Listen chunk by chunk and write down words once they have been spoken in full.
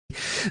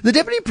The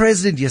Deputy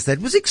President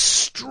yesterday was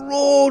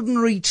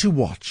extraordinary to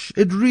watch.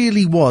 It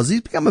really was.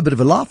 He's become a bit of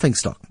a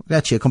laughingstock,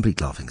 actually a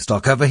complete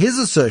laughingstock, over his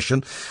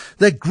assertion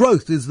that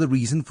growth is the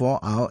reason for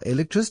our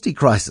electricity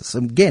crisis.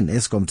 Again,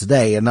 Eskom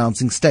today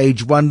announcing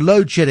stage 1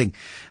 load shedding.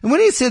 And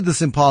when he said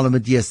this in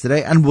Parliament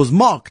yesterday and was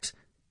mocked,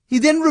 he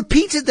then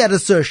repeated that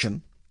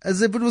assertion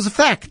as if it was a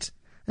fact.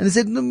 And he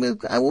said,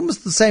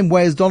 almost the same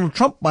way as Donald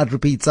Trump might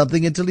repeat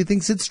something until he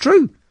thinks it's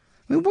true.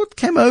 I mean, what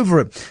came over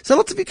him? So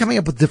lots of you coming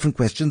up with different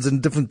questions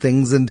and different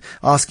things and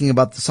asking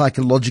about the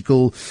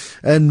psychological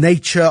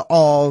nature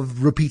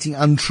of repeating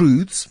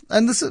untruths.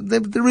 And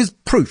there is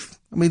proof.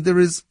 I mean, there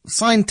is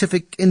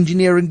scientific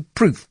engineering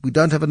proof. We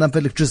don't have enough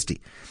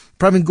electricity.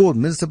 Pravin Gordhan,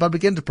 Minister of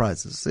Public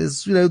Enterprises,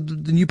 says, the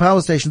new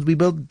power stations we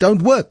built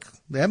don't work.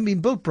 They haven't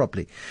been built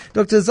properly.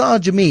 Dr Azar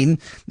Jammine,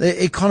 the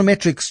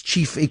econometrics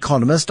chief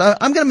economist, I'm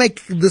going to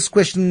make this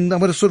question, I'm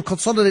going to sort of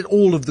consolidate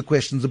all of the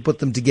questions and put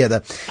them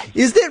together.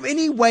 Is there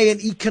any way an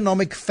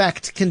economic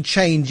fact can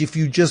change if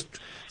you just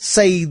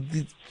say,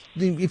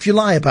 if you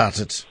lie about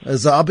it,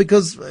 Azar?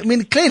 Because,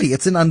 clearly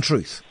it's an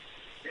untruth.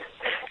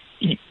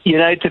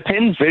 It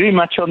depends very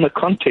much on the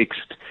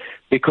context,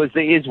 because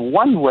there is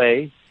one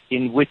way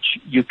in which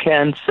you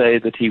can say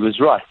that he was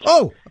right.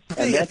 Oh,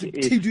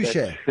 do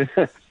share.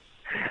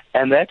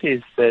 And that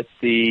is that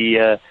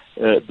the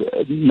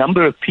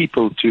number of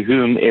people to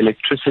whom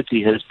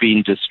electricity has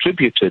been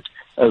distributed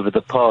over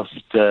the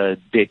past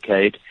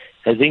decade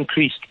has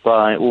increased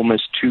by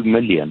almost 2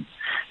 million.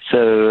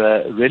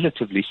 So,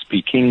 relatively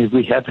speaking,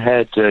 we have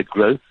had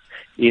growth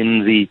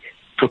in the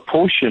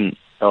proportion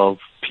of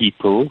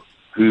people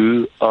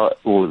who are,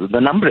 or the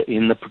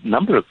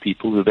number of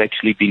people who've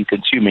actually been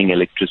consuming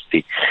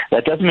electricity.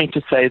 That doesn't mean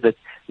to say that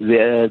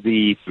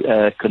the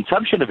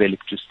consumption of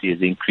electricity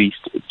has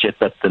increased, just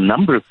that the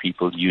number of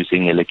people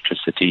using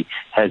electricity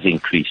has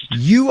increased.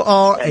 You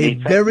are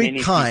very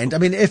kind.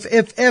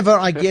 If ever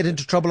I get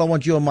into trouble, I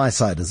want you on my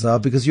side, Azar,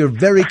 because you're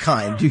very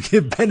kind. You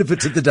give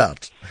benefit of the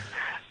doubt.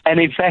 And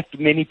in fact,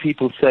 many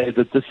people say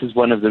that this is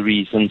one of the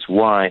reasons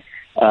why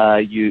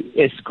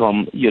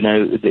Eskom,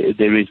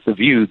 there is the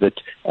view that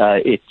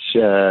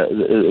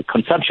its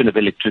consumption of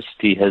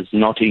electricity has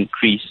not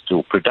increased,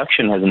 or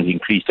production hasn't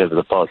increased over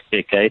the past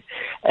decade,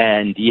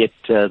 and yet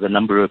the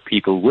number of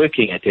people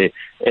working at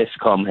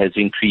Eskom has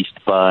increased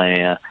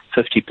by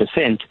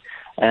 50%.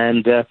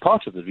 And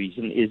part of the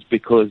reason is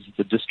because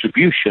the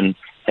distribution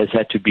has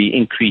had to be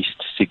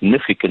increased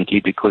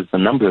significantly because the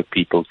number of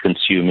people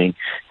consuming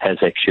has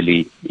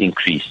actually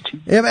increased.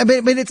 Yeah,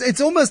 it's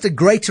almost a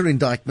greater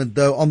indictment,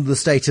 though, on the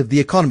state of the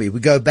economy.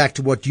 We go back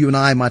to what you and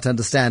I might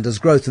understand as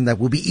growth, and that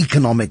will be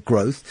economic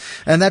growth.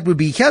 And that would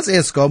be, here's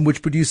Eskom,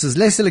 which produces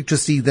less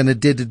electricity than it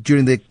did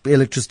during the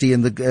electricity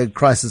in the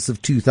crisis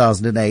of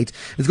 2008.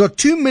 It's got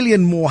 2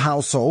 million more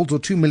households, or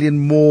 2 million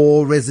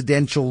more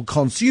residential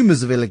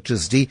consumers of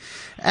electricity,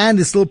 and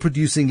is still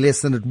producing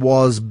less than it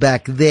was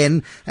back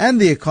then. And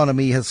the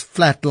economy has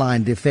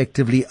flatlined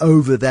effectively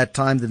over that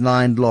time, the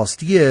 9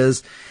 lost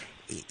years.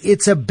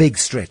 It's a big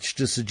stretch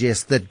to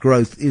suggest that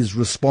growth is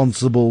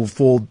responsible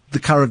for the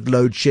current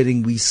load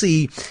shedding we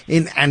see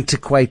in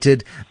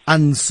antiquated,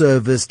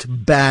 unserviced,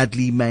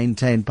 badly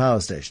maintained power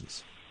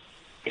stations.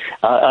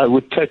 I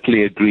would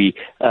totally agree.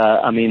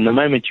 The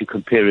moment you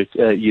compare it,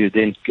 you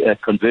then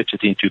convert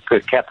it into per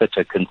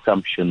capita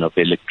consumption of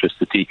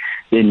electricity,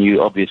 then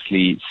you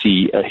obviously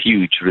see a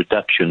huge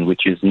reduction,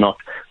 which is not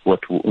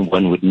what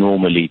one would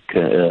normally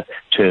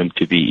term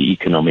to be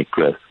economic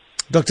growth.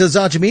 Dr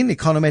Azar Jammine,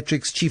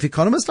 econometrics chief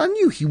economist, I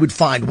knew he would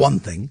find one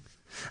thing.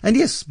 And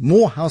yes,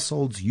 more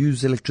households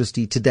use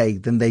electricity today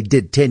than they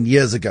did 10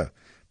 years ago.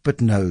 But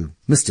no,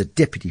 Mr.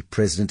 Deputy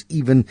President,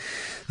 even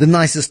the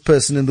nicest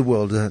person in the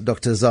world,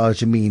 Dr Azar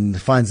Jammine,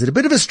 finds it a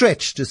bit of a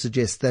stretch to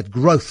suggest that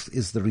growth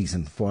is the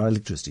reason for our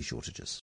electricity shortages.